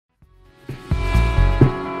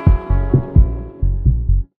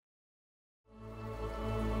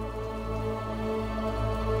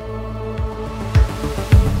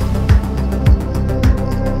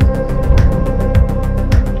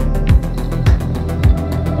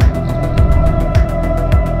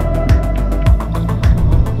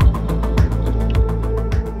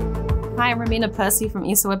Romina Percy from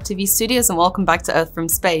ESAWeb TV Studios, and welcome back to Earth from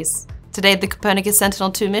Space. Today, the Copernicus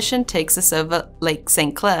Sentinel-2 mission takes us over Lake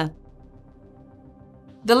St. Clair.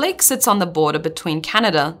 The lake sits on the border between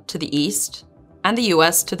Canada to the east and the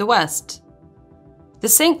US to the west. The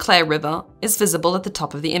St. Clair River is visible at the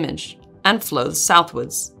top of the image and flows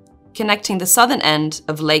southwards, connecting the southern end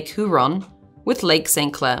of Lake Huron with Lake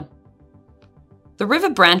St. Clair. The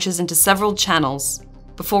river branches into several channels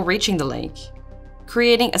before reaching the lake,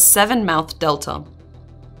 creating a seven-mouthed delta.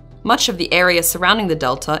 Much of the area surrounding the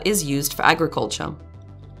delta is used for agriculture.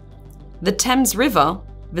 The Thames River,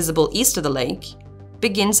 visible east of the lake,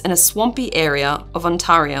 begins in a swampy area of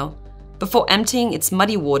Ontario before emptying its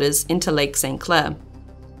muddy waters into Lake St. Clair.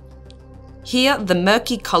 Here, the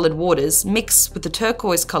murky-coloured waters mix with the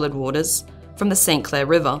turquoise-coloured waters from the St. Clair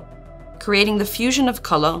River, creating the fusion of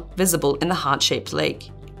colour visible in the heart-shaped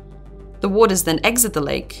lake. The waters then exit the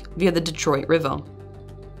lake via the Detroit River.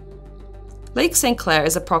 Lake St. Clair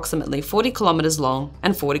is approximately 40 kilometers long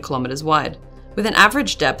and 40 kilometers wide, with an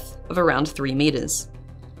average depth of around 3 meters.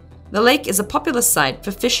 The lake is a popular site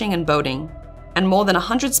for fishing and boating, and more than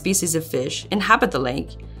 100 species of fish inhabit the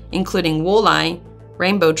lake, including walleye,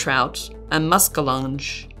 rainbow trout, and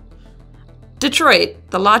muskellunge. Detroit,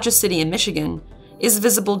 the largest city in Michigan, is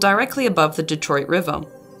visible directly above the Detroit River.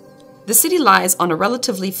 The city lies on a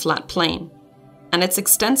relatively flat plain, and its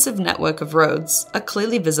extensive network of roads are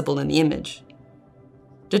clearly visible in the image.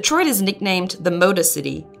 Detroit is nicknamed the Motor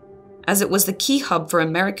City, as it was the key hub for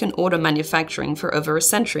American auto manufacturing for over a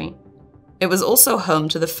century. It was also home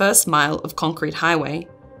to the first mile of concrete highway,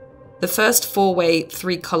 the first four-way,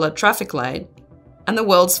 three-color traffic light, and the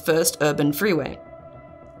world's first urban freeway.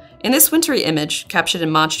 In this wintry image, captured in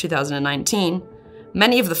March 2019,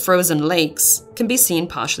 many of the frozen lakes can be seen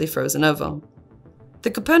partially frozen over. The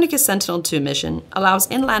Copernicus Sentinel-2 mission allows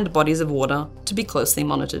inland bodies of water to be closely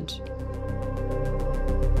monitored.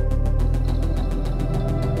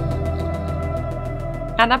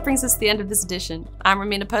 And that brings us to the end of this edition. I'm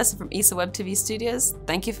Romina Percy from ESAWeb TV Studios.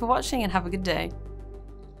 Thank you for watching and have a good day.